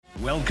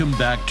Welcome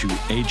back to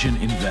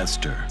Agent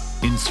Investor,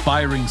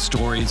 inspiring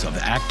stories of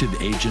active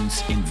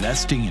agents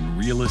investing in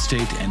real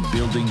estate and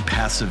building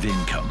passive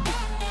income.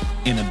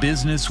 In a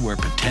business where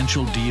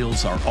potential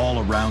deals are all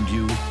around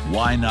you,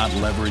 why not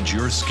leverage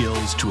your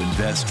skills to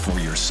invest for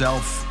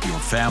yourself, your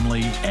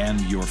family, and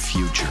your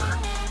future?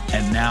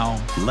 And now,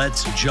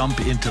 let's jump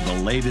into the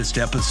latest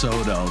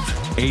episode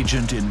of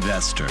Agent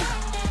Investor.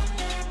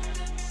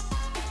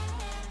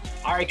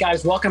 All right,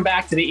 guys, welcome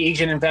back to the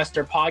Agent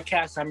Investor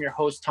Podcast. I'm your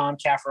host, Tom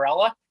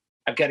Caffarella.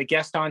 I've got a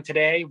guest on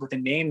today with a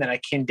name that I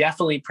can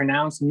definitely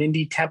pronounce,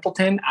 Mindy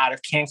Templeton out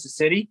of Kansas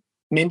City.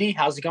 Mindy,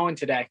 how's it going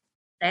today?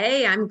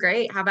 Hey, I'm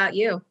great. How about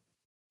you?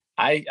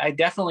 I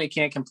definitely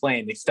can't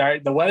complain.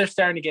 The weather's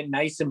starting to get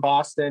nice in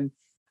Boston.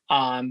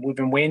 We've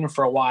been waiting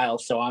for a while,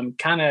 so I'm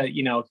kind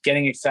of,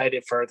 getting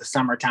excited for the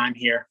summertime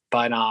here.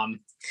 But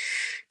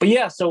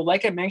yeah, so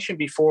like I mentioned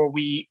before,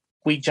 we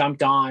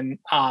jumped on,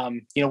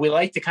 we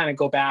like to kind of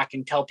go back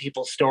and tell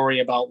people's story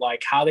about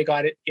like how they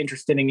got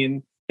interested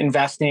in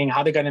investing,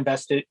 how they got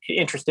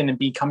interested in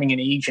becoming an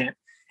agent,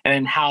 and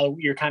then how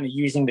you're kind of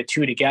using the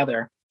two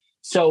together.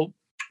 So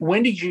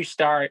when did you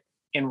start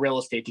in real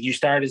estate? Did you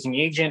start as an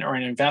agent or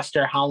an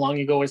investor? How long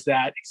ago was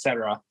that, et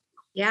cetera?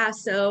 Yeah,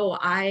 so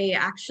I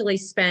actually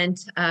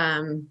spent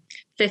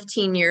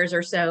 15 years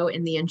or so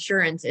in the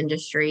insurance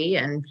industry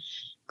and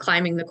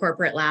climbing the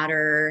corporate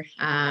ladder,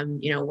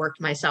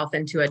 worked myself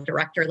into a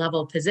director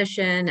level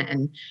position.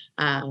 And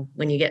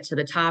when you get to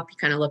the top, you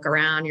kind of look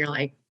around, you're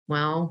like,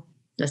 well,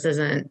 this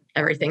isn't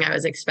everything I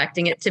was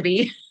expecting it to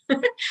be.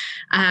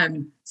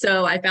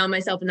 So I found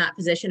myself in that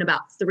position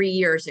about 3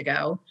 years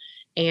ago.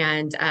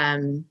 And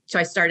so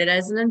I started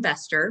as an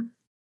investor.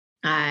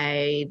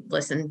 I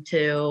listened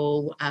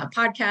to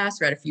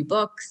podcasts, read a few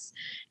books,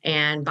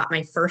 and bought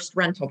my first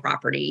rental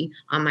property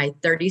on my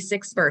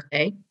 36th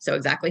birthday. So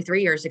exactly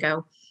 3 years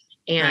ago.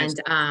 And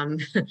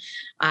nice.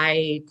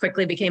 I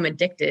quickly became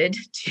addicted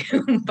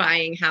to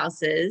buying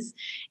houses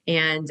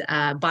and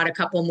bought a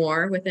couple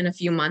more within a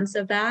few months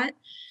of that.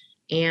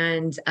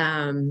 And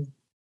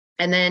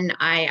then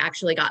I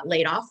actually got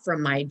laid off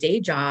from my day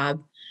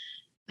job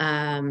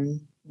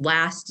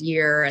last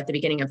year at the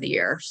beginning of the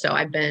year. So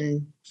I've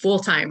been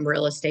full-time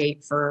real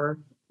estate for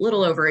a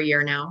little over a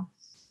year now.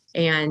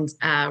 And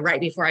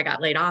right before I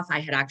got laid off, I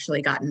had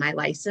actually gotten my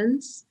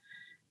license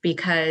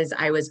because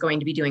I was going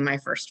to be doing my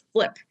first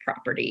flip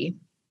property.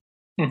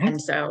 Mm-hmm. And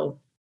so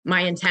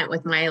my intent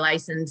with my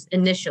license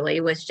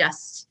initially was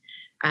just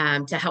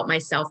to help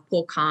myself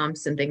pull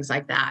comps and things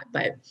like that.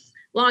 But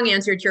long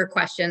answer to your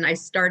question, I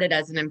started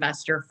as an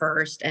investor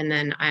first, and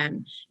then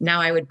now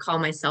I would call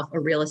myself a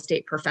real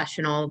estate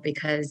professional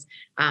because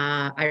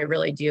I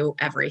really do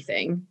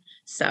everything.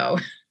 So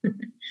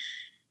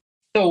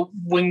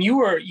when you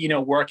were,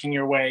 working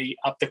your way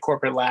up the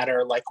corporate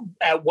ladder, like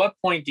at what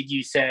point did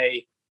you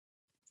say,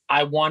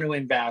 I want to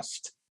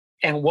invest?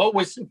 And what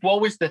was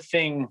the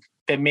thing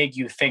that made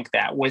you think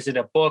that? Was it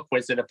a book?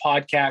 Was it a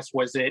podcast?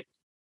 Was it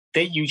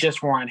that you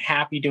just were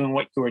unhappy doing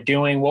what you were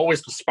doing? What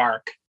was the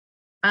spark?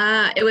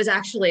 It was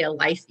actually a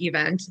life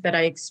event that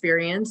I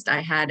experienced.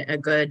 I had a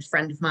good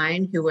friend of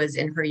mine who was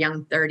in her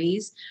young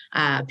 30s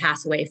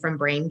pass away from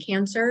brain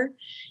cancer.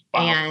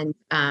 Wow.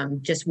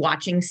 And just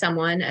watching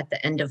someone at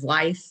the end of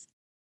life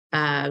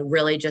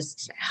really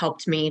just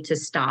helped me to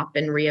stop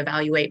and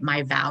reevaluate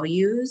my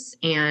values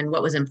and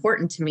what was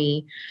important to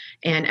me.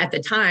 And at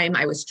the time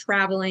I was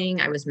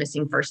traveling, I was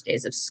missing first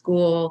days of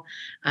school,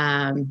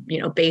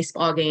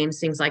 baseball games,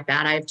 things like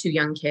that. I have 2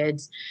 young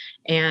kids.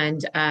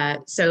 And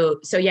so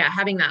yeah,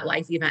 having that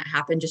life event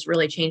happen just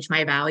really changed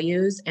my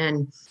values.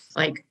 And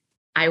like,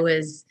 I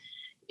was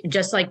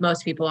just like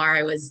most people are,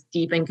 I was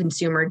deep in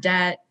consumer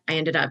debt. I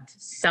ended up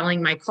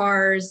selling my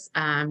cars,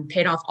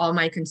 paid off all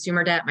my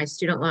consumer debt, my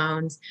student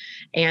loans,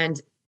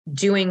 and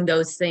doing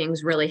those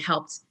things really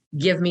helped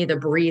give me the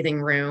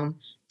breathing room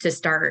to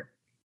start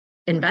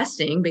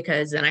investing,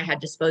 because then I had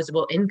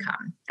disposable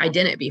income. I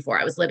didn't before.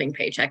 I was living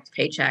paycheck to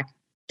paycheck,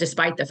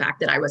 despite the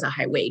fact that I was a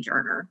high wage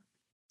earner.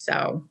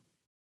 So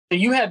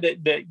you had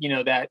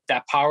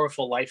that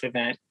powerful life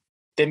event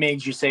that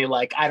made you say,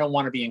 like, I don't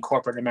want to be in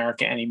corporate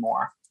America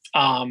anymore.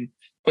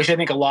 Which I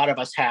think a lot of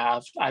us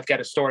have. I've got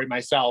a story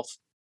myself.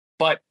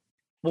 But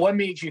what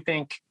made you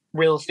think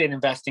real estate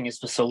investing is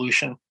the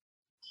solution?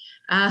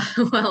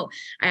 Well,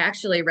 I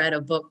actually read a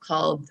book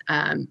called,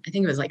 I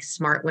think it was like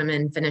Smart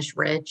Women Finish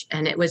Rich.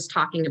 And it was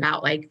talking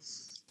about like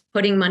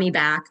putting money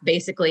back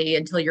basically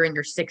until you're in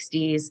your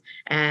 60s.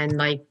 And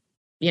like,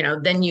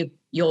 then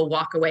you'll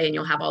walk away and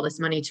you'll have all this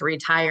money to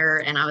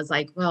retire. And I was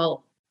like,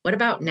 well, what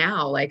about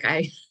now? Like,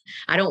 I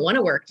don't want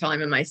to work till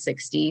I'm in my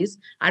 60s.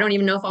 I don't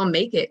even know if I'll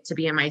make it to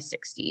be in my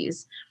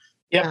 60s.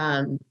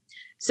 Yeah.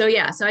 So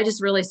I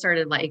just really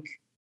started like,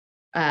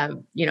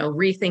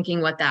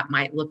 rethinking what that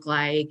might look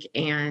like.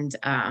 And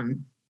that,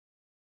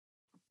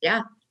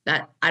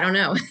 I don't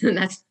know.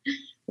 That's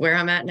where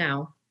I'm at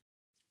now.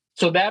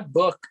 So that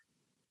book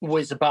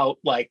was about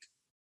like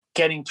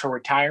getting to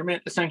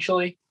retirement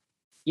essentially.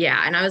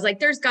 Yeah. And I was like,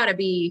 there's gotta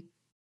be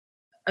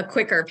a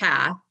quicker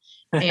path.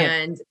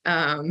 And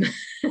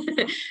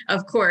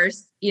of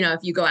course, if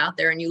you go out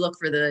there and you look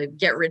for the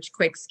get rich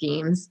quick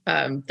schemes,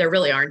 there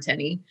really aren't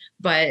any,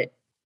 but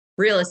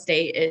real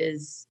estate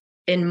is,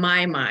 in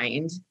my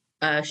mind,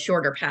 a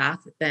shorter path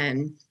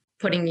than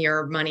putting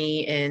your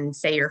money in,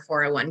 say, your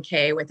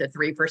 401k with a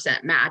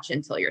 3% match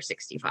until you're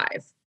 65.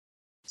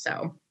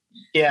 So.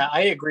 Yeah,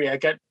 I agree. I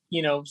got,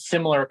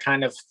 similar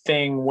kind of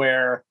thing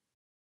where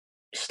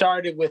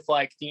started with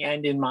like the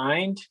end in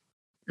mind.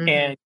 Mm-hmm.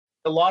 And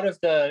a lot of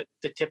the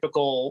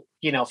typical,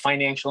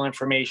 financial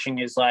information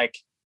is like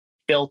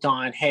built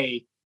on,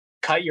 hey,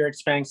 cut your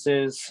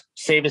expenses,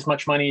 save as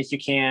much money as you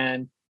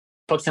can,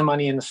 put some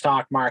money in the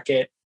stock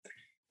market.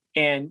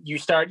 And you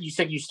said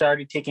you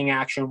started taking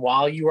action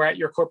while you were at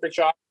your corporate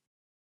job?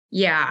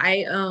 Yeah,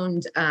 I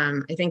owned,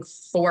 I think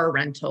 4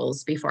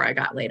 rentals before I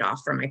got laid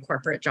off from my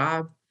corporate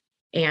job.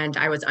 And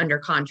I was under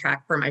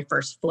contract for my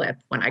first flip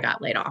when I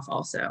got laid off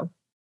also.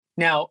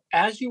 Now,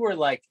 as you were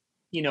like,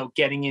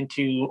 getting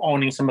into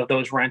owning some of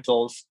those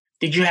rentals,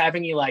 did you have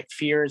any like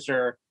fears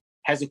or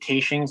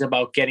hesitations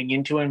about getting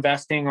into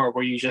investing, or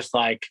were you just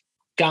like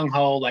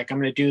gung-ho, like I'm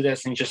going to do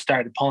this, and just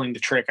started pulling the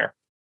trigger?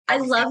 I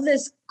love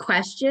this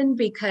question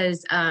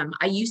because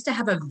I used to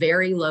have a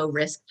very low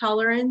risk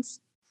tolerance.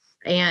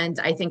 And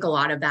I think a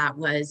lot of that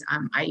was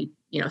I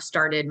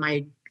started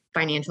my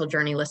financial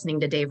journey listening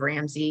to Dave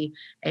Ramsey.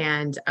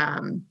 And,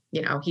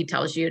 he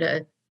tells you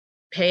to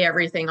pay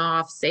everything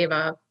off, save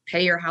up,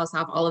 pay your house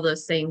off, all of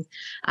those things.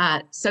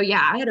 So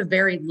yeah, I had a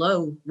very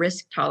low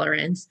risk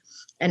tolerance.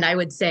 And I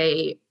would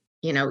say,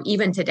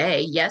 even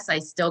today, yes, I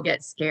still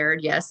get scared.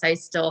 Yes, I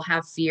still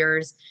have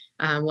fears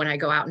when I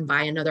go out and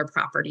buy another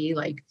property.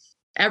 Like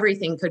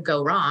everything could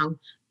go wrong.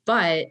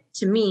 But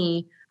to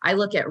me, I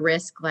look at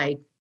risk like,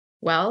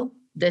 well,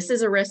 this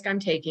is a risk I'm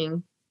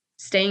taking.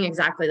 Staying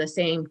exactly the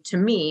same to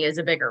me is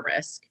a bigger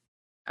risk.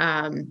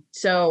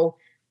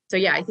 So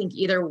yeah, I think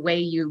either way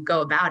you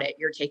go about it,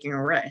 you're taking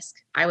a risk.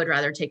 I would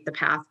rather take the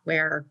path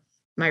where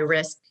my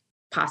risk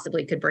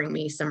possibly could bring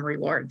me some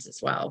rewards as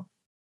well.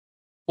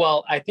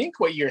 Well, I think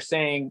what you're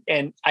saying,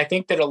 and I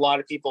think that a lot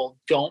of people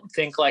don't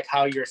think like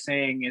how you're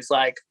saying, is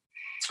like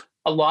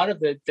a lot of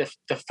the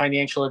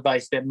financial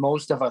advice that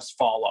most of us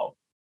follow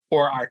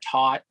or are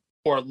taught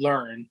or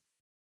learn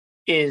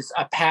is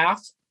a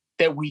path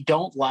that we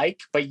don't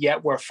like, but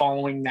yet we're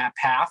following that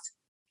path.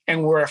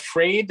 And we're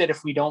afraid that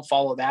if we don't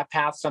follow that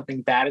path,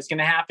 something bad is going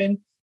to happen,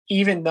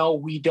 even though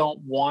we don't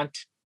want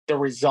the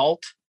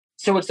result.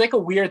 So it's like a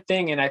weird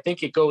thing. And I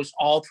think it goes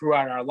all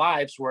throughout our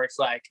lives where it's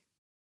like,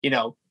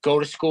 go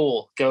to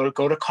school,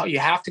 you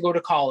have to go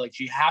to college.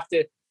 You have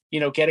to,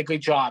 get a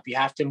good job. You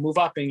have to move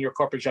up in your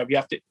corporate job.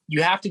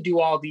 You have to do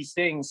all these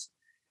things.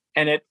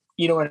 And at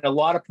a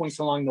lot of points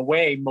along the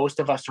way, most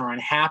of us are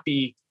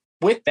unhappy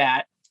with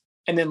that.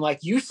 And then, like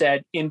you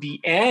said, in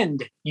the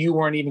end, you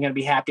weren't even going to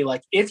be happy.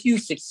 Like if you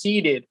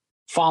succeeded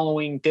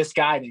following this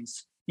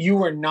guidance, you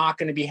were not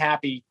going to be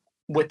happy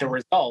with the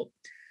result.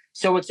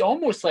 So it's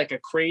almost like a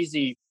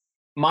crazy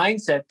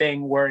mindset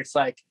thing where it's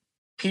like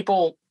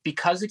people,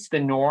 because it's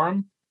the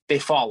norm, they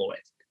follow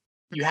it.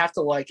 You have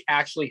to like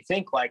actually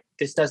think like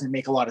this doesn't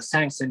make a lot of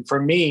sense. And for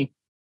me,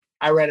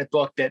 I read a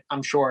book that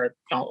I'm sure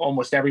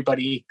almost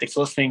everybody that's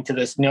listening to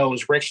this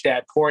knows, Rich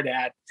Dad, Poor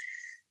Dad.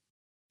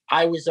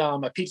 I was a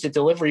pizza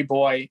delivery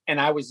boy, and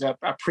I was a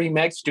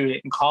pre-med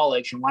student in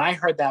college. And when I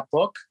heard that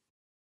book,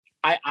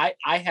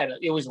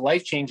 it was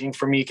life-changing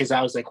for me because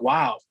I was like,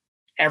 wow,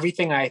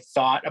 everything I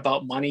thought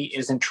about money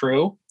isn't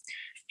true.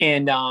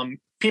 And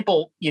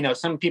people,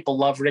 some people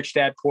love Rich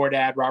Dad, Poor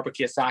Dad, Robert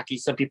Kiyosaki.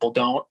 Some people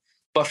don't.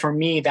 But for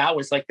me, that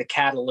was like the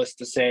catalyst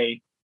to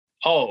say,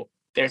 oh,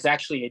 there's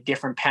actually a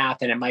different path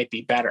and it might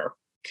be better.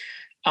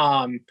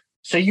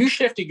 So you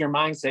shifted your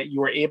mindset,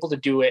 you were able to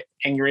do it,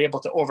 and you're able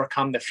to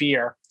overcome the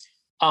fear.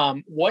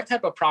 What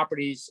type of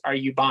properties are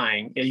you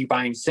buying? Are you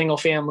buying single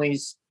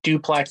families,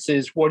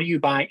 duplexes? What are you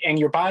buying? And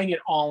you're buying it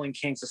all in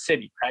Kansas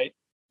City, right?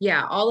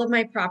 Yeah, all of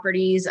my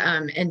properties,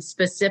 and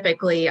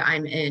specifically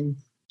I'm in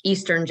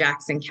Eastern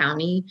Jackson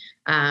County,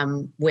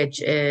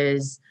 which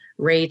is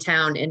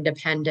Raytown,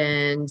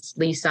 Independence,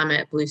 Lee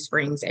Summit, Blue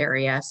Springs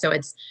area. So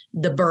it's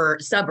the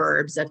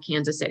suburbs of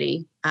Kansas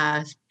City.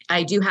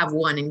 I do have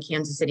one in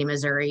Kansas City,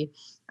 Missouri.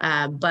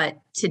 But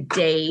to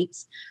date,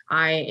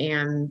 I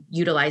am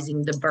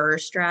utilizing the BRRRR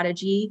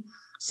strategy.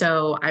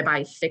 So I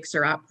buy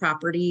fixer-up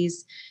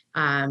properties,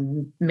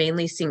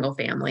 mainly single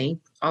family.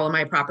 All of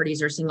my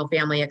properties are single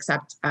family,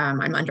 except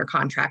I'm under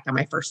contract on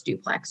my first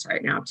duplex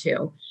right now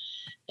too.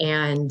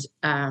 And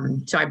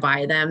so I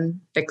buy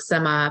them, fix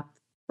them up,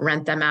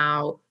 rent them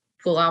out,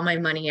 pull all my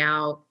money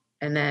out,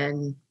 and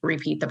then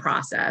repeat the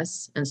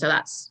process. And so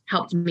that's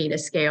helped me to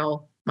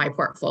scale my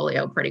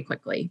portfolio pretty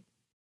quickly.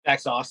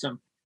 That's awesome.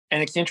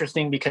 And it's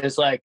interesting because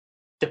like,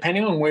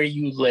 depending on where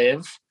you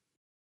live,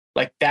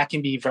 like that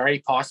can be very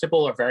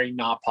possible or very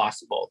not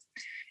possible.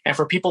 And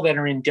for people that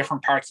are in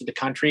different parts of the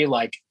country,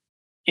 like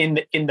in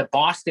the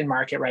Boston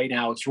market right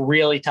now, it's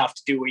really tough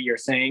to do what you're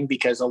saying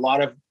because a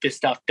lot of this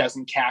stuff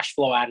doesn't cash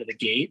flow out of the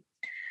gate.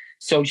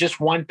 So just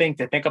one thing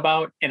to think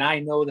about, and I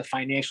know the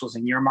financials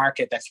in your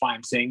market, that's why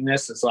I'm saying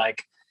this, is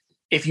like,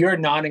 if you're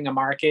not in a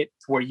market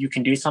where you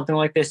can do something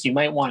like this, you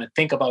might want to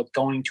think about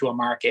going to a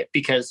market,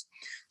 because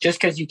just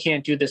because you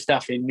can't do this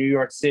stuff in New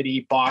York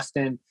City,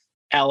 Boston,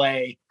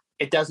 LA,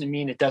 it doesn't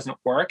mean it doesn't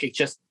work. It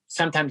just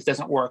sometimes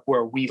doesn't work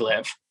where we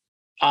live.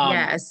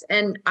 Yes.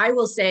 And I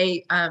will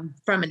say,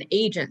 from an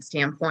agent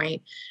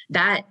standpoint,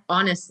 that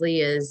honestly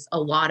is a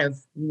lot of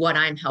what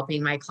I'm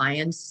helping my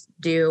clients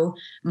do.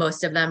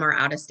 Most of them are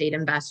out-of-state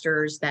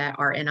investors that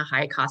are in a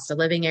high cost of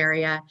living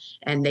area,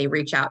 and they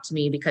reach out to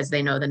me because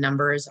they know the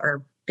numbers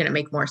are going to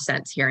make more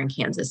sense here in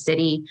Kansas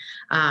City.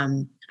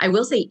 I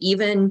will say,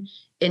 even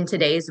in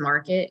today's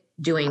market,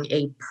 doing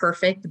a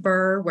perfect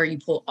BRRRR where you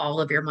pull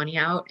all of your money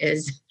out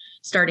is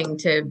starting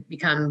to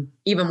become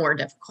even more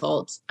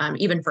difficult,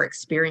 even for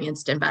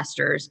experienced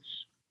investors.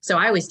 So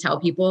I always tell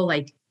people,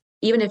 like,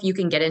 even if you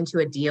can get into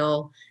a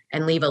deal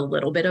and leave a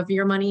little bit of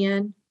your money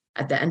in,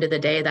 at the end of the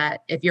day,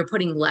 that if you're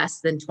putting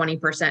less than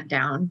 20%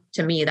 down,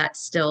 to me,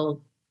 that's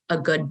still a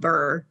good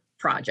BRRRR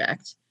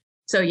project.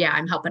 So yeah,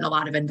 I'm helping a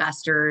lot of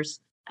investors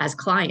as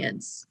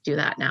clients do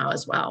that now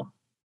as well.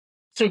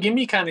 So give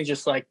me kind of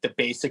just like the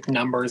basic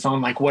numbers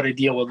on like what a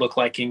deal would look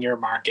like in your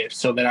market,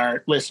 so that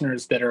our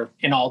listeners that are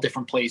in all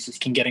different places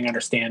can get an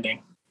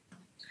understanding.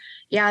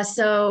 Yeah.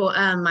 So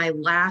my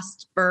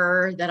last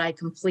BRRRR that I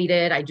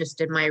completed, I just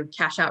did my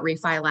cash out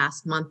refi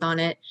last month on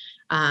it.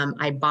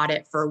 I bought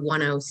it for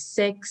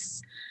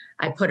 106.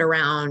 I put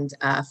around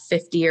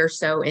 50 or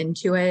so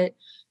into it.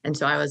 And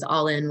so I was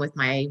all in with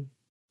my,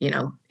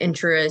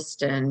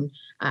 interest and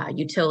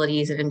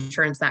utilities and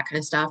insurance, that kind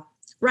of stuff,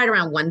 right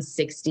around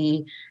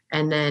 160.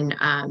 And then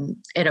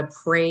it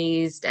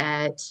appraised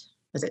at,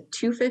 was it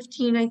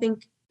 215, I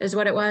think is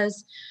what it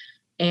was.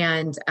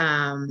 And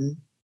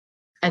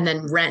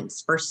then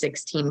rents for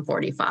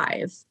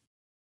 1645.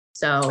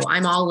 So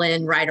I'm all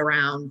in right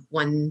around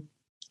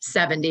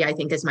 170, I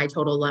think is my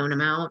total loan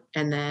amount.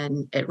 And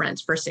then it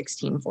rents for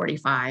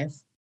 1645.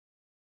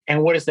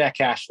 And what is that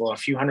cash flow? A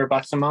few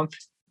 $100 a month?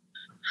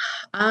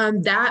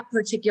 That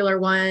particular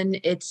one,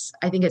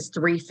 I think it's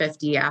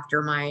 350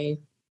 after my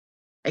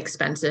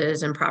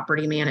expenses and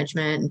property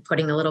management and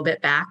putting a little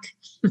bit back.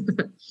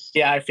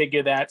 Yeah, I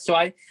figured that. So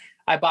I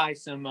buy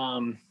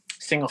some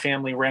single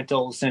family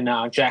rentals in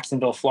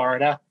Jacksonville,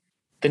 Florida.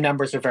 The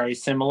numbers are very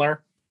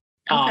similar.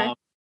 Okay.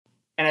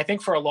 And I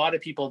think for a lot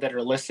of people that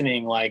are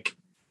listening, like,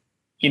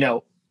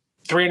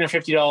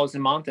 $350 a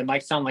month, it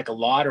might sound like a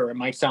lot or it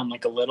might sound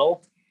like a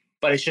little,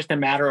 but it's just a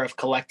matter of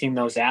collecting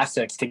those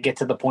assets to get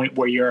to the point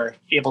where you're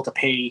able to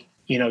pay,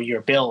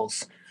 your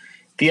bills.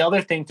 The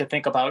other thing to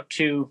think about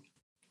too,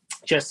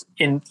 just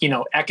in,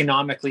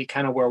 economically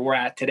kind of where we're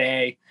at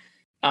today,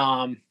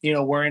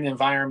 we're in an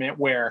environment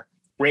where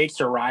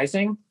rates are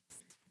rising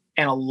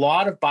and a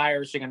lot of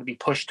buyers are going to be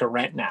pushed to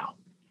rent now.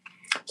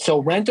 So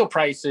rental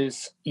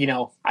prices,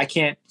 I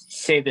can't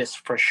say this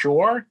for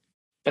sure,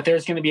 but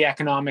there's going to be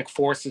economic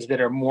forces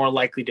that are more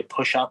likely to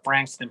push up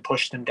rents than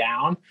push them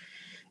down.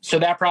 So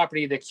that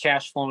property that's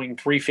cash flowing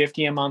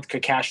 $350 a month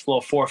could cash flow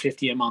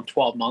 $450 a month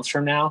 12 months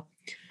from now.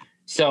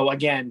 So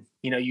again,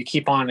 you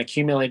keep on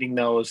accumulating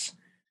those.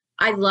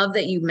 I love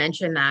that you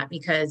mentioned that,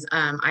 because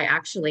I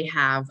actually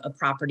have a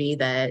property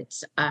that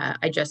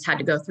I just had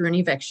to go through an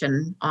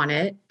eviction on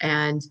it.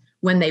 And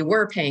when they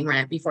were paying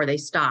rent before they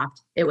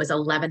stopped, it was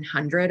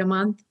 $1,100 a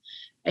month.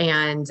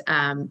 And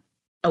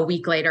a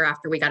week later,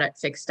 after we got it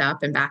fixed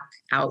up and back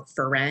out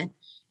for rent,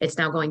 it's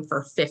now going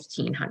for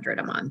 $1,500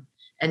 a month.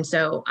 And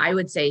so I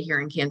would say here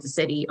in Kansas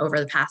City, over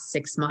the past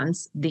 6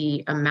 months,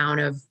 the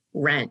amount of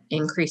rent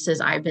increases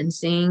I've been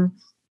seeing,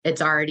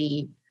 it's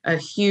already a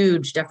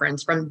huge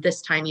difference from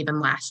this time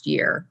even last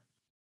year.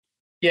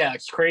 Yeah,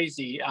 it's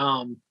crazy.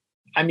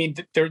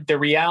 The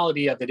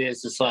reality of it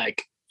is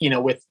like,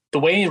 with the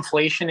way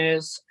inflation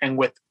is and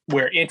with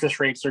where interest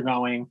rates are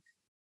going,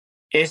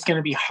 it's going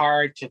to be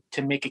hard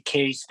to make a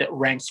case that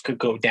rents could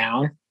go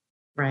down.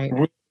 Right.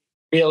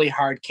 Really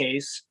hard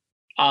case.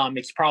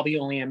 It's probably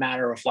only a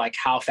matter of like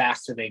how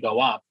fast do they go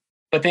up.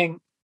 But then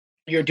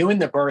you're doing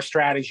the BRRRR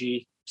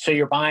strategy. So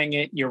you're buying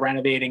it, you're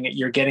renovating it,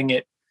 you're getting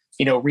it,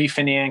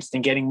 refinanced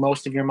and getting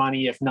most of your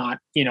money, if not,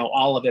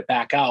 all of it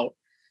back out.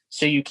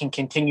 So you can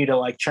continue to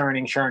like churn.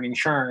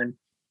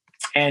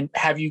 And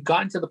have you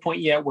gotten to the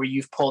point yet where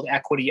you've pulled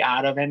equity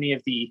out of any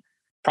of the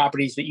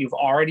properties that you've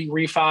already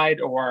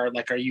refied, or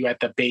like, are you at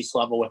the base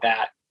level with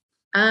that?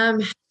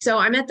 So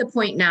I'm at the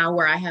point now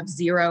where I have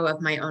zero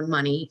of my own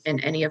money in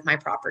any of my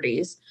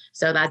properties.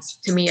 So that's,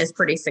 to me, is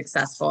pretty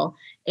successful.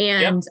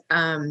 And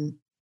yep.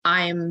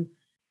 I'm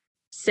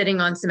sitting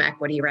on some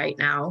equity right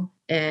now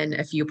in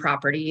a few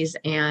properties,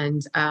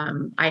 and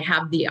I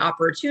have the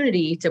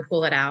opportunity to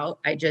pull it out.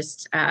 I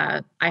just,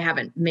 I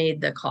haven't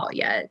made the call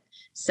yet.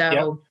 So,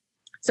 yep.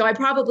 So I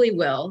probably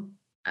will.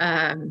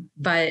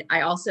 But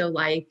I also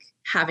like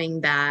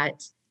having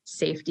that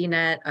safety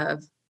net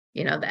of,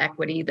 the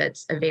equity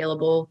that's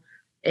available.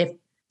 If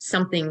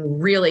something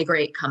really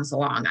great comes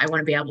along, I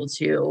want to be able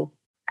to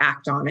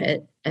act on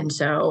it. And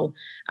so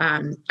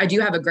I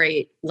do have a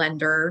great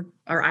lender,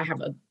 or I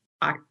have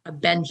a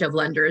bench of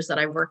lenders that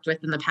I've worked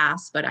with in the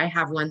past, but I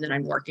have one that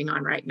I'm working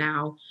on right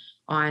now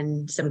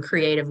on some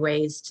creative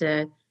ways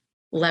to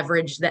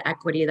leverage the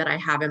equity that I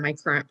have in my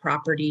current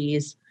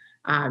properties,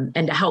 and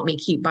to help me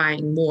keep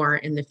buying more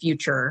in the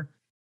future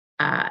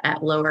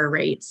at lower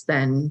rates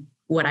than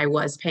what I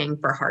was paying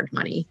for hard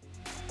money.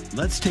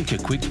 Let's take a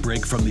quick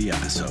break from the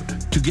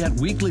episode. To get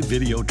weekly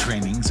video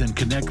trainings and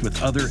connect with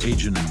other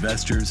agent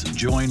investors,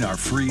 join our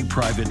free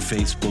private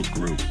Facebook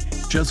group.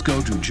 Just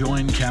go to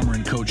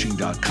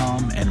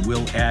joincameroncoaching.com and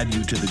we'll add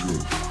you to the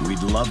group.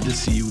 We'd love to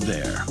see you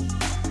there.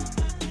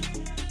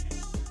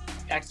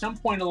 At some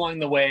point along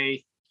the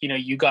way,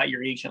 you got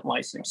your agent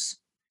license.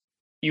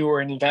 You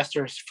were an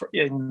investor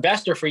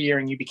for a year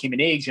and you became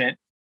an agent.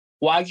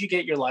 Why did you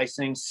get your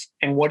license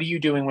and what are you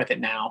doing with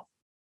it now?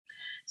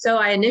 So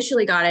I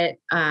initially got it.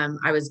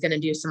 I was going to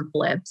do some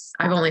flips.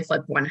 I've only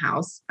flipped one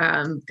house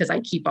because I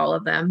keep all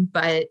of them.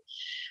 But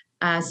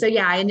so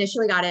yeah, I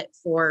initially got it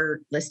for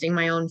listing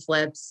my own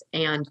flips.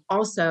 And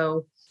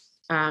also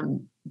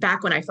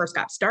back when I first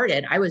got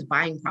started, I was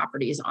buying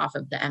properties off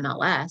of the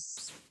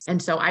MLS.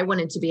 And so I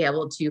wanted to be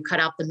able to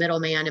cut out the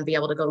middleman and be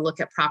able to go look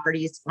at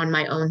properties on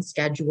my own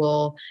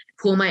schedule,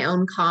 pull my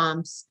own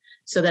comps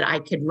so that I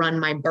could run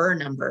my BRRRR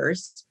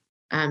numbers.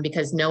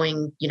 Because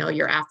knowing,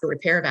 your after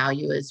repair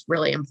value is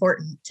really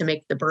important to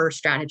make the BRRRR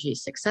strategy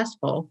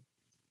successful.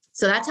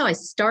 So that's how I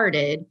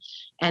started.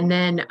 And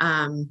then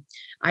I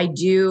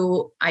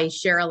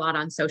share a lot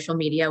on social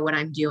media what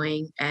I'm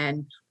doing,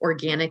 and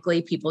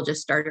organically people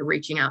just started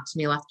reaching out to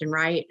me left and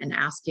right and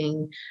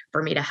asking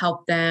for me to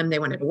help them. They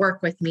wanted to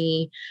work with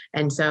me.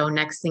 And so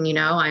next thing you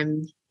know,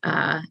 I'm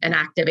an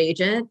active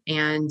agent.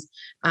 And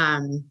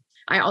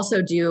I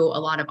also do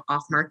a lot of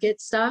off-market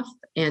stuff.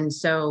 And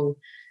so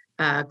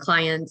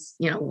clients,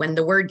 when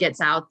the word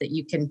gets out that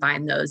you can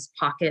find those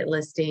pocket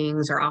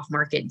listings or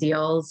off-market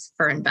deals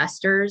for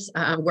investors,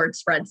 word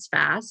spreads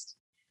fast.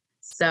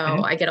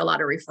 So I get a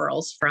lot of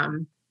referrals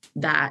from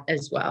that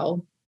as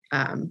well.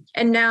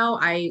 And now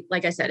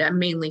like I said, I'm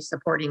mainly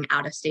supporting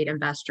out-of-state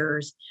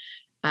investors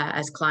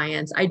as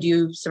clients. I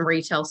do some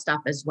retail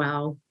stuff as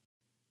well.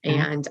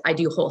 And I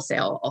do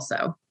wholesale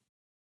also.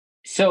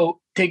 So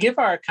to give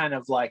our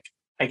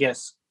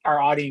our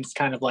audience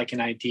kind of like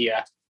an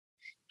idea,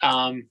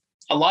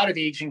 a lot of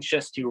agents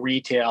just do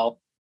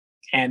retail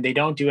and they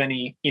don't do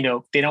any,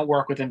 they don't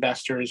work with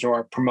investors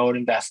or promote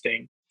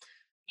investing.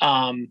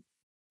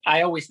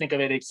 I always think of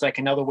it, it's like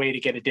another way to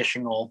get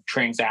additional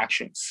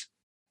transactions.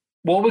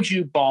 What would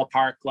you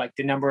ballpark like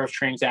the number of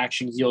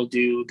transactions you'll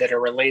do that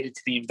are related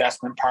to the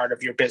investment part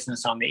of your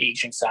business on the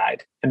agent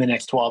side in the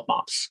next 12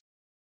 months?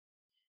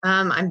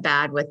 I'm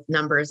bad with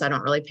numbers. I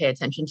don't really pay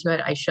attention to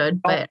it. I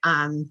should, but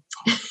I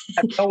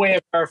have no way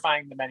of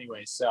verifying them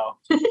anyway. So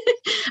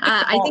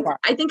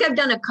I think I've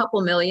done a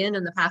couple million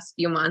in the past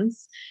few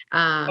months.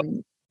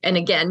 And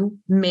again,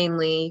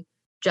 mainly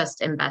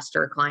just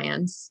investor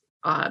clients.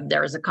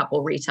 There's a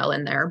couple retail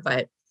in there,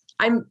 but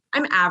I'm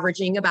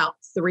averaging about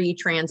 3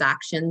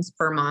 transactions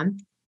per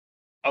month.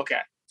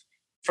 Okay.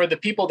 For the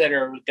people that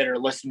are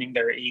listening,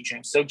 that are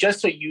agents. So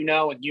just so you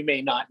know, and you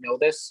may not know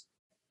this,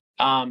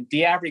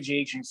 the average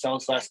agent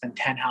sells less than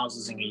 10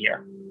 houses in a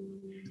year.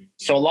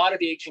 So a lot of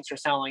the agents are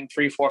selling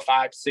 3, 4,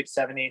 5, 6,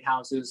 7, 8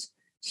 houses.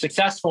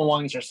 Successful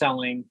ones are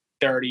selling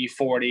 30,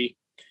 40.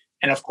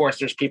 And of course,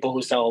 there's people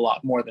who sell a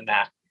lot more than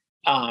that.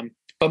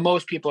 But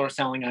most people are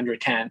selling under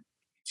 10.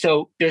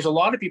 So there's a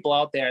lot of people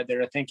out there that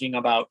are thinking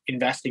about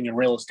investing in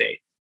real estate.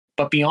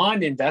 But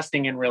beyond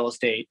investing in real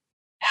estate,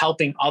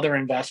 helping other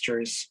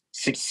investors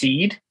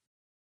succeed,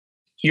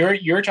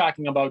 you're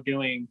talking about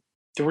doing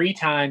 3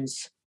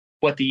 times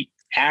what the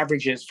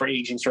average is for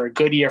agents, or a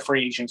good year for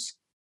agents.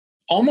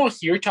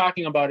 Almost you're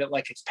talking about it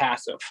like it's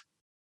passive.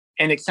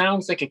 And it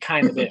sounds like it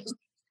kind of is,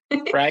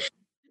 right?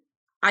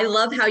 I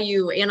love how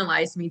you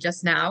analyzed me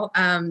just now.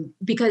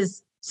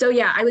 Because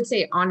I would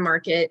say on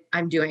market,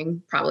 I'm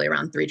doing probably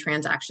around 3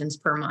 transactions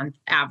per month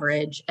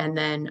average. And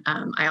then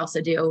I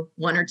also do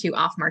 1 or 2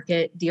 off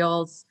market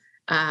deals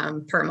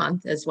per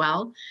month as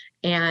well.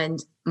 And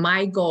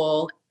my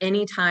goal,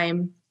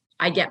 anytime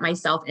I get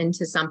myself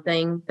into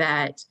something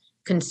that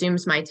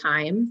consumes my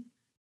time,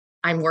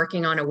 I'm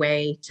working on a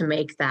way to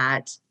make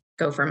that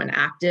go from an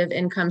active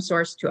income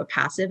source to a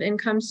passive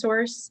income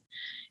source.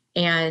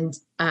 And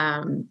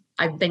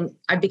I've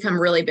become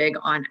really big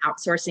on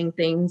outsourcing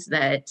things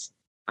that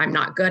I'm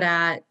not good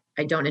at,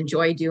 I don't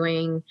enjoy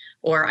doing,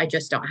 or I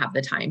just don't have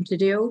the time to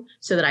do,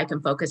 so that I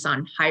can focus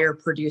on higher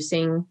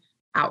producing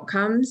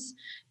outcomes.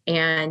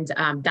 And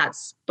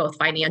that's both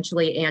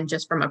financially and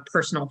just from a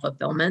personal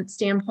fulfillment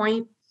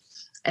standpoint.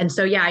 And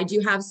so, I do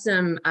have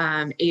some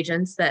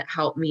agents that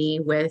help me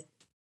with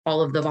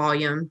all of the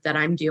volume that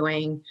I'm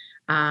doing.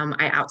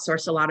 I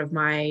outsource a lot of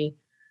my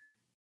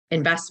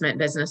investment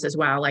business as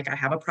well. Like I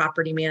have a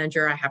property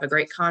manager, I have a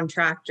great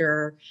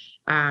contractor.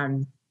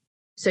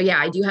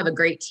 I do have a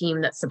great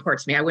team that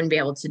supports me. I wouldn't be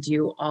able to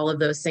do all of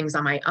those things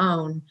on my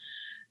own.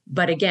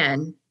 But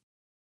again,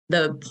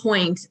 the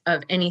point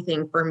of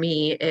anything for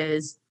me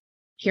is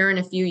here in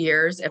a few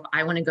years, if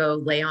I want to go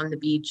lay on the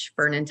beach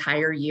for an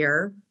entire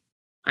year,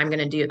 I'm going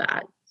to do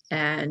that.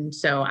 And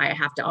so I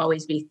have to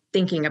always be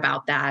thinking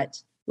about that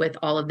with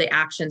all of the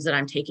actions that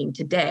I'm taking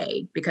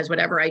today, because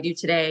whatever I do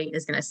today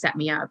is going to set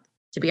me up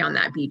to be on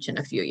that beach in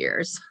a few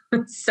years.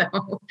 So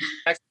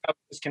I was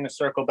just going to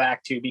circle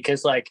back to,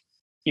 because like,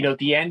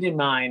 the end in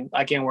mind,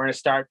 again, we're going to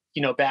start,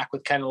 back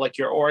with kind of like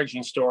your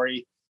origin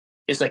story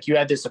is like, you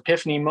had this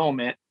epiphany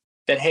moment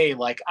that, hey,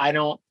 like, I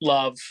don't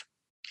love,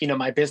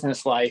 my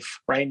business life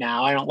right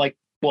now. I don't like,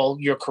 well,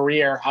 your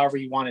career, however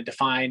you want to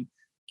define,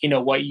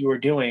 what you were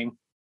doing.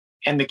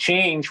 And the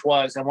change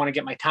was, I want to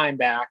get my time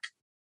back.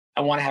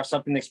 I want to have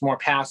something that's more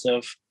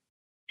passive.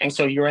 And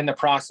so you're in the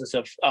process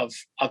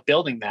of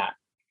building that.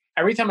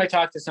 Every time I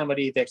talk to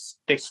somebody that's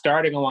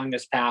starting along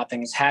this path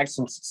and has had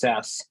some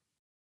success,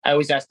 I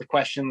always ask the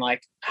question,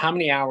 like, how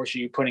many hours are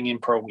you putting in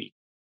per week?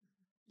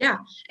 Yeah.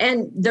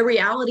 And the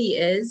reality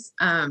is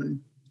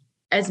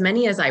as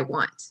many as I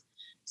want.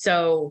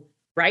 So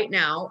right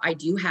now I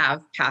do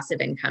have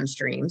passive income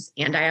streams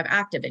and I have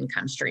active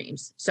income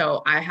streams.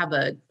 So I have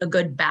a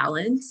good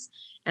balance.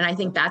 And I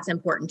think that's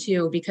important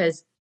too,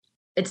 because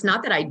it's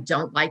not that I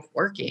don't like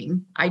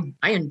working. I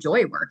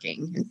enjoy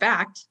working. In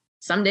fact,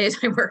 some days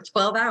I work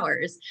 12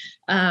 hours.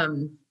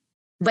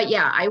 But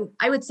yeah,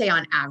 I would say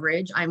on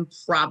average, I'm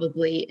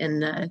probably in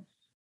the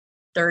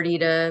 30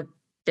 to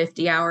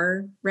 50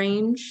 hour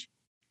range.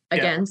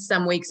 Again,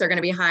 some weeks are going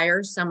to be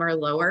higher, some are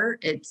lower.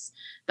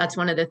 That's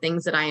one of the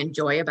things that I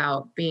enjoy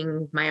about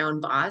being my own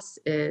boss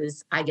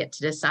is I get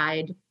to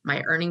decide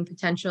my earning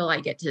potential. I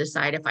get to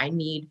decide if I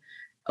need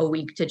a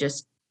week to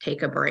just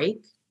take a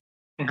break.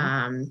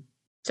 Mm-hmm.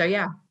 So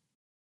yeah.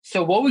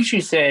 So what would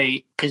you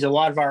say, because a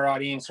lot of our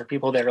audience are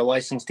people that are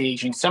licensed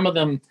agents, some of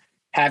them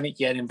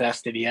haven't yet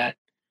invested yet.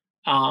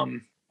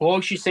 What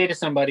would you say to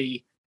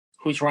somebody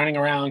who's running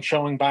around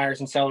showing buyers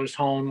and sellers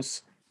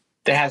homes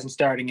that hasn't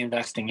started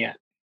investing yet?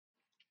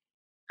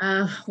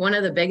 One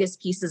of the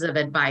biggest pieces of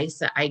advice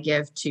that I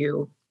give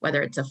to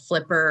whether it's a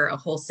flipper, a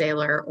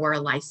wholesaler, or a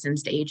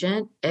licensed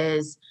agent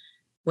is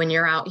when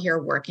you're out here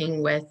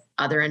working with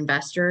other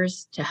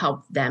investors to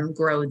help them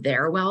grow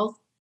their wealth,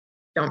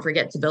 don't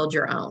forget to build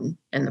your own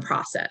in the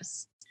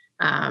process.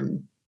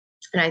 And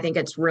I think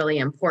it's really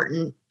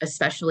important,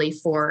 especially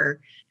for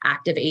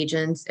active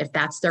agents, if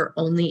that's their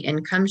only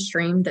income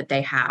stream that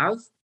they have,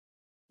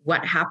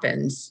 what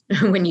happens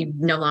when you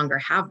no longer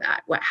have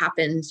that? What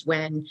happens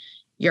when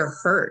you're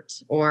hurt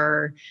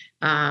or,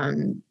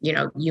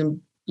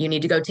 you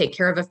need to go take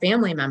care of a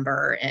family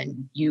member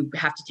and you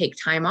have to take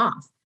time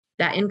off?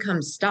 That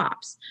income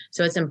stops.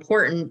 So it's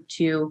important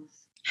to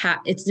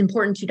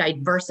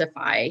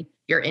diversify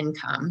your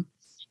income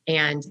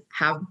and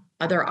have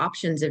other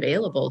options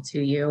available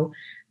to you.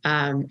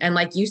 And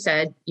like you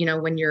said,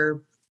 when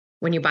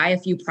you buy a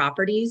few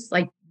properties,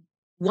 like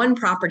one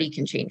property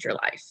can change your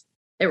life.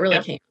 It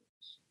really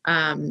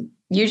can.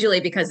 Usually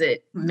because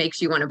it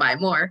makes you want to buy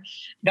more.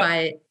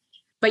 Yep.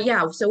 But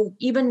yeah, so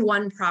even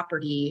one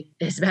property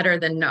is better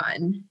than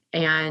none.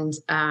 And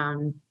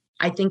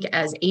I think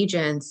as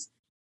agents,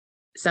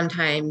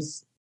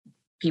 sometimes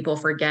people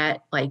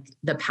forget like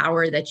the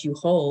power that you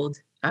hold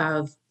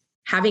of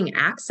having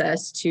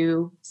access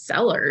to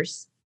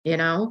sellers.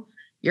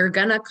 You're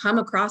going to come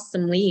across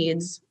some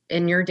leads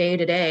in your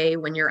day-to-day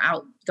when you're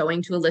out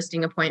going to a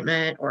listing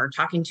appointment or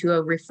talking to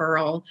a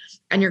referral,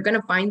 and you're going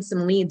to find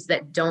some leads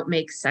that don't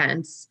make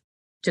sense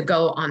to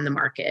go on the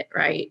market,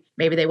 right?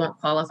 Maybe they won't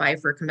qualify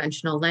for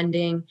conventional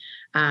lending.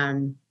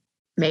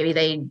 Maybe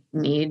they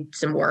need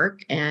some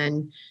work.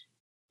 And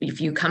if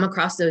you come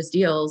across those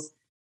deals,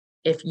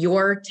 if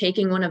you're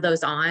taking one of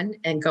those on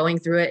and going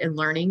through it and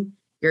learning,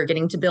 you're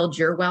getting to build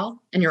your wealth,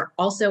 and you're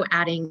also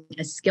adding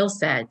a skill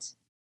set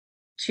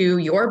to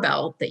your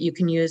belt that you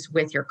can use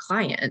with your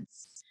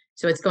clients.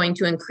 So it's going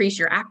to increase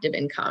your active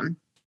income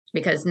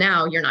because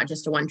now you're not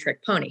just a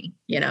one-trick pony.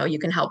 You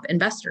can help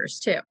investors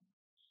too.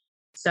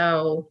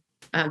 So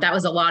that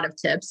was a lot of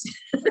tips.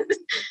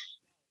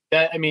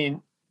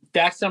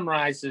 That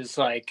summarizes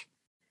like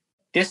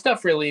this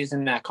stuff really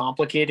isn't that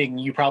complicated.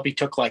 You probably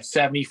took like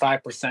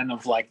 75%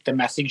 of like the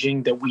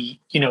messaging that we,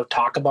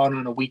 talk about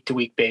on a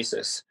week-to-week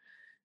basis.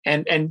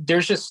 And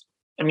there's just,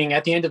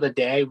 at the end of the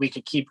day, we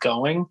could keep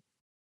going,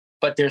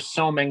 but there's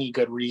so many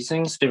good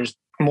reasons. There's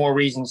more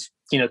reasons,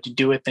 to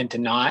do it than to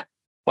not,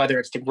 whether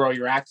it's to grow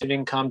your active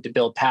income, to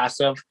build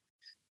passive.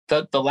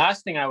 The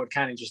last thing I would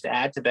kind of just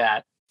add to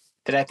that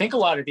I think a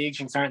lot of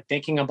agents aren't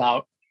thinking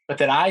about, but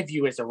that I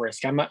view as a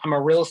risk. I'm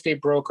a real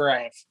estate broker.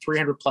 I have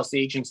 300 plus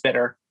agents that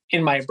are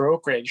in my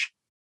brokerage.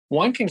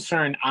 One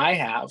concern I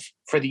have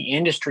for the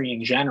industry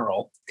in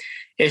general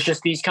is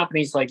just these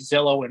companies like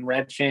Zillow and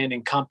Redfin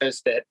and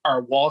Compass that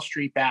are Wall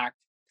Street backed,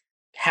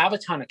 have a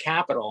ton of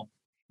capital.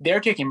 They're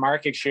taking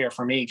market share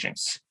from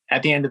agents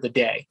at the end of the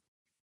day.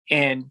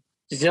 And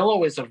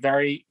Zillow is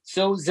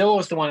Zillow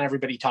is the one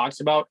everybody talks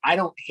about. I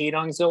don't hate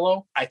on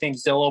Zillow. I think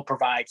Zillow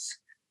provides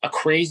a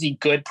crazy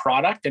good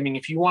product.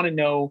 If you want to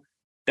know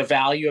the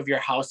value of your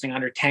house in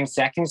under 10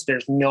 seconds,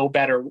 there's no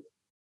better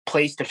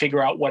place to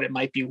figure out what it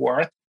might be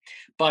worth.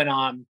 But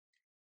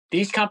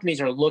these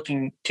companies are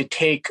looking to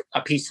take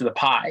a piece of the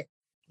pie.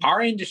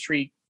 Our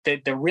industry,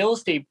 the real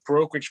estate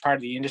brokerage part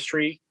of the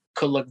industry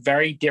could look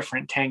very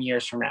different 10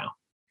 years from now.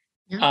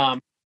 Yeah.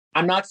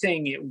 I'm not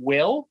saying it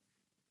will,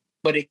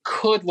 but it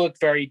could look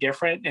very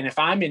different. And if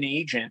I'm an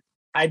agent,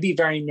 I'd be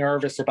very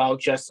nervous about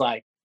just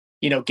like,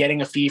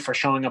 getting a fee for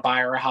showing a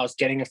buyer a house,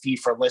 getting a fee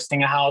for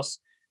listing a house,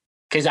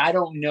 because I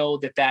don't know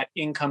that that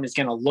income is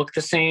going to look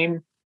the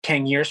same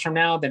 10 years from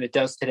now than it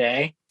does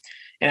today.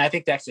 And I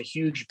think that's a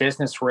huge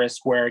business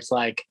risk where it's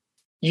like,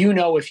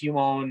 if you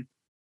own,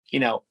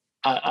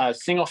 a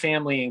single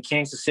family in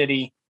Kansas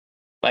City,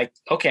 like,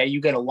 okay, you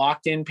get a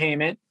locked in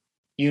payment,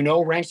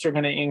 rents are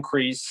going to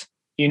increase,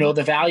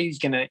 the value is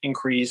going to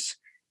increase,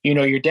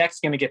 your debt's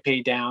going to get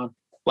paid down.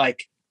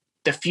 Like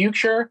the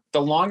future,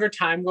 the longer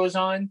time goes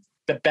on,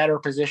 the better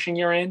position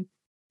you're in.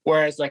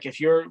 Whereas like if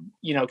you're,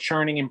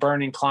 churning and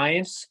burning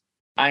clients,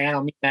 I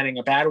don't mean that in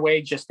a bad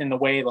way, just in the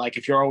way, like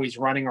if you're always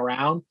running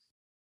around,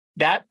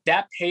 that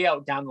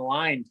payout down the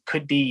line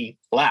could be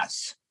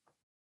less.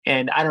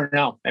 And I don't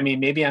know. I mean,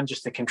 maybe I'm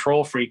just a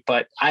control freak,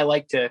 but I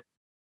like to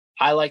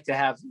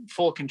have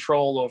full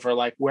control over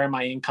like where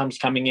my income's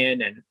coming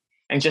in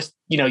and just,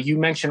 you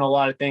mentioned a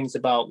lot of things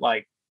about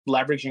like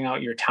leveraging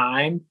out your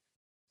time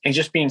and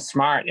just being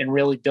smart and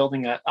really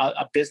building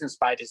a business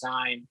by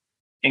design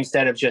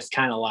instead of just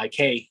kind of like,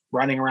 hey,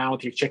 running around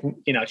with your chicken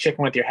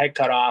with your head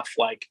cut off.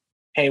 Like,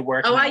 hey,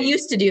 where can I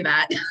used to do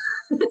that.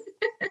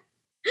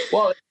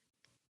 Well,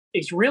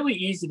 it's really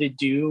easy to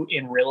do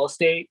in real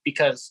estate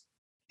because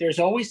there's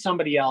always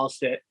somebody else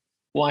that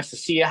wants to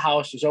see a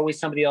house. There's always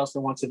somebody else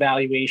that wants a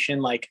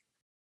valuation. Like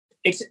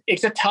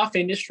it's a tough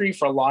industry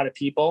for a lot of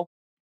people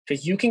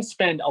because you can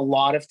spend a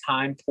lot of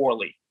time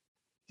poorly.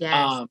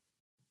 Yes.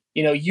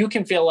 You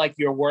can feel like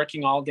you're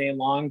working all day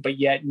long, but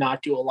yet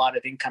not do a lot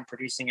of income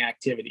producing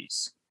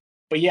activities.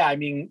 But yeah, I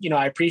mean,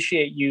 I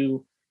appreciate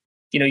you.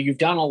 You've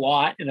done a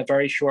lot in a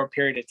very short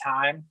period of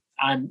time.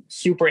 I'm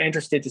super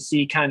interested to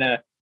see kind of,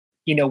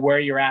 where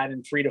you're at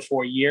in 3 to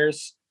 4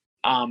 years.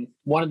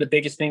 One of the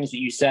biggest things that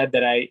you said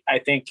that I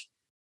think,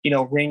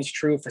 rings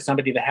true for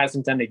somebody that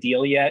hasn't done a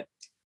deal yet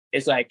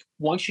is like,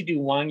 once you do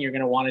one, you're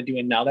going to want to do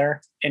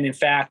another. And in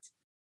fact,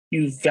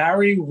 you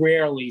very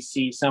rarely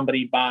see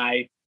somebody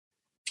buy,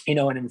 an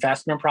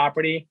investment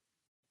property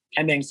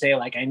and then say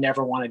like, I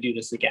never want to do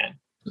this again.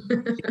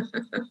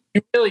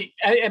 You really,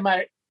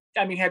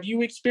 have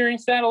you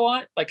experienced that a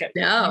lot? Like,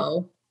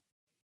 no,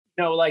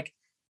 like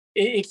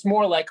it's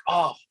more like,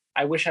 oh,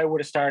 I wish I would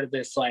have started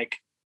this like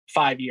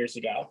 5 years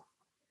ago.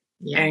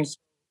 Yeah. And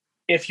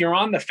if you're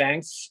on the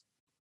fence,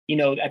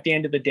 at the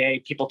end of the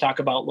day, people talk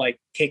about like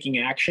taking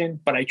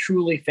action, but I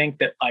truly think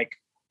that like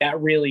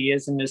that really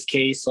is in this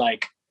case,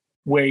 like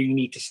where you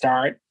need to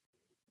start,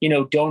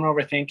 don't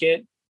overthink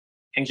it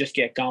and just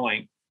get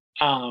going.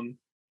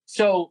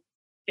 So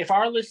if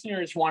our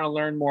listeners want to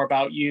learn more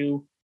about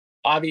you,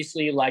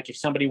 obviously, like if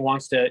somebody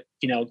wants to,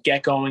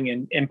 get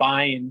going and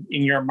buy in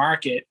your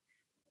market,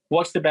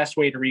 what's the best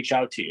way to reach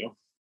out to you?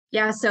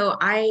 Yeah, so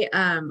I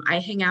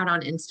hang out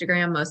on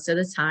Instagram most of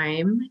the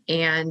time,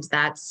 and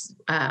that's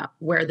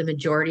where the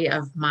majority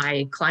of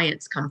my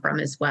clients come from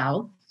as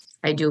well.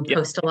 I do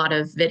post a lot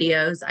of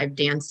videos. I've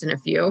danced in a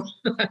few.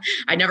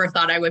 I never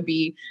thought I would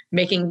be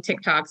making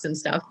TikToks and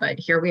stuff, but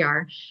here we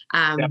are.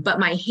 But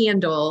my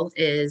handle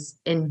is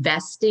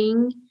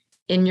Investing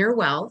in Your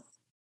Wealth.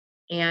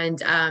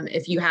 And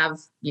if you have,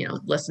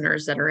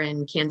 listeners that are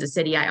in Kansas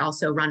City, I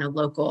also run a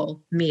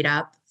local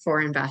meetup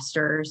for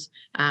investors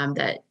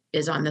that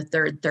is on the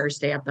third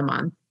Thursday of the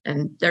month.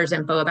 And there's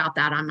info about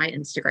that on my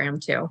Instagram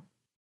too.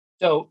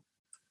 So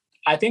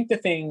I think the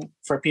thing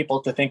for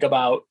people to think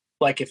about,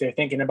 like if they're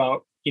thinking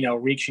about,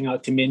 reaching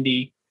out to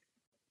Mindy,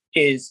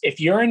 is if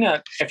you're in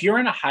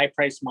a high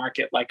price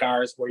market like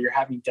ours where you're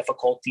having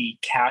difficulty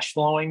cash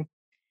flowing,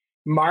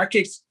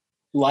 markets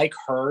like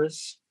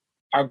hers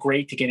are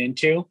great to get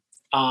into.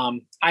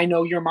 I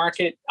know your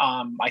market.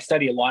 I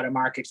study a lot of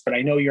markets, but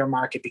I know your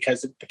market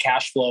because of the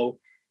cash flow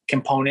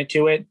component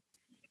to it.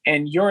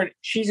 And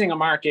she's in a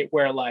market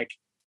where like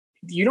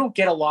you don't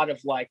get a lot of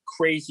like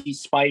crazy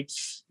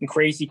spikes and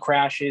crazy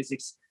crashes.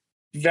 It's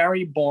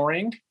very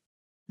boring,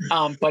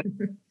 but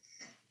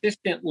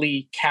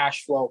consistently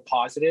cash flow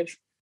positive.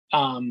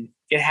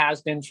 It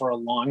has been for a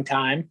long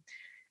time.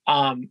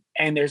 And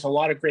there's a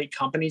lot of great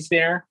companies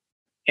there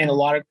and a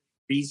lot of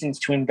reasons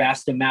to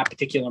invest in that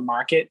particular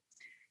market.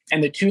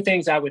 And the two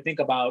things I would think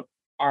about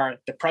are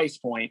the price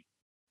point.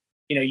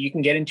 You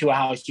can get into a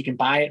house, you can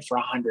buy it for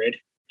 100,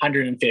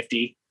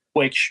 150,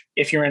 which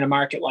if you're in a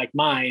market like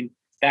mine,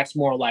 that's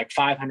more like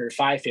 500,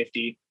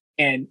 550.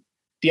 And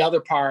the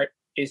other part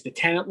is the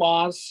tenant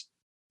laws.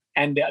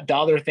 And the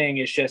other thing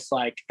is just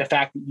like the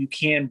fact that you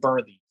can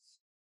BRRRR these.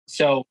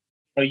 So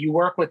you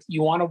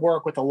want to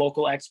work with a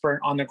local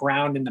expert on the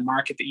ground in the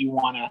market that you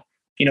want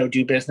to,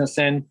 do business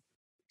in.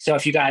 So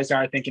if you guys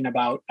are thinking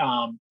about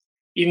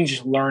even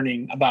just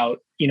learning about,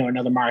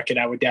 another market,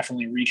 I would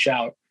definitely reach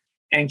out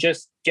and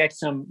just get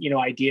some,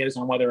 ideas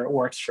on whether it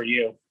works for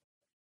you.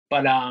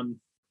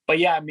 But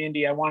yeah,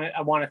 Mindy, I want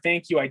to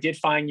thank you. I did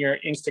find your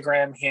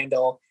Instagram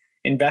handle,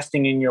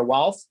 Investing in Your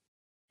Wealth,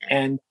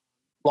 and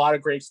a lot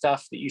of great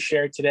stuff that you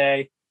shared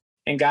today.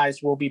 And guys,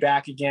 we'll be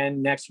back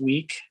again next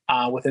week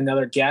with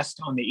another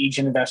guest on the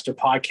Agent Investor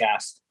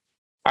podcast.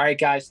 All right,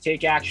 guys,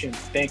 take action.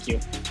 Thank you.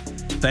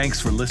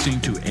 Thanks for listening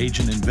to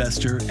Agent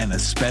Investor, and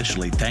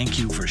especially thank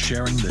you for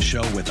sharing the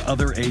show with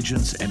other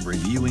agents and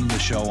reviewing the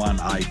show on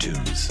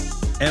iTunes.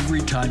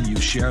 Every time you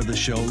share the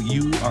show,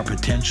 you are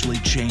potentially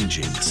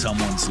changing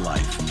someone's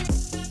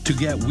life. To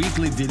get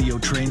weekly video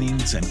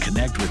trainings and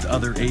connect with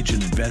other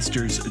agent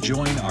investors,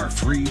 join our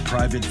free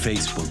private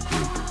Facebook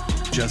group.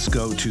 Just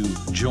go to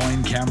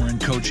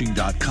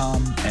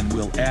joincameroncoaching.com and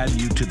we'll add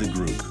you to the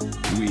group.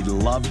 We'd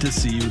love to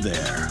see you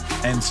there.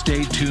 And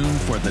stay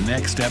tuned for the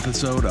next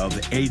episode of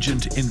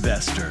Agent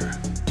Investor.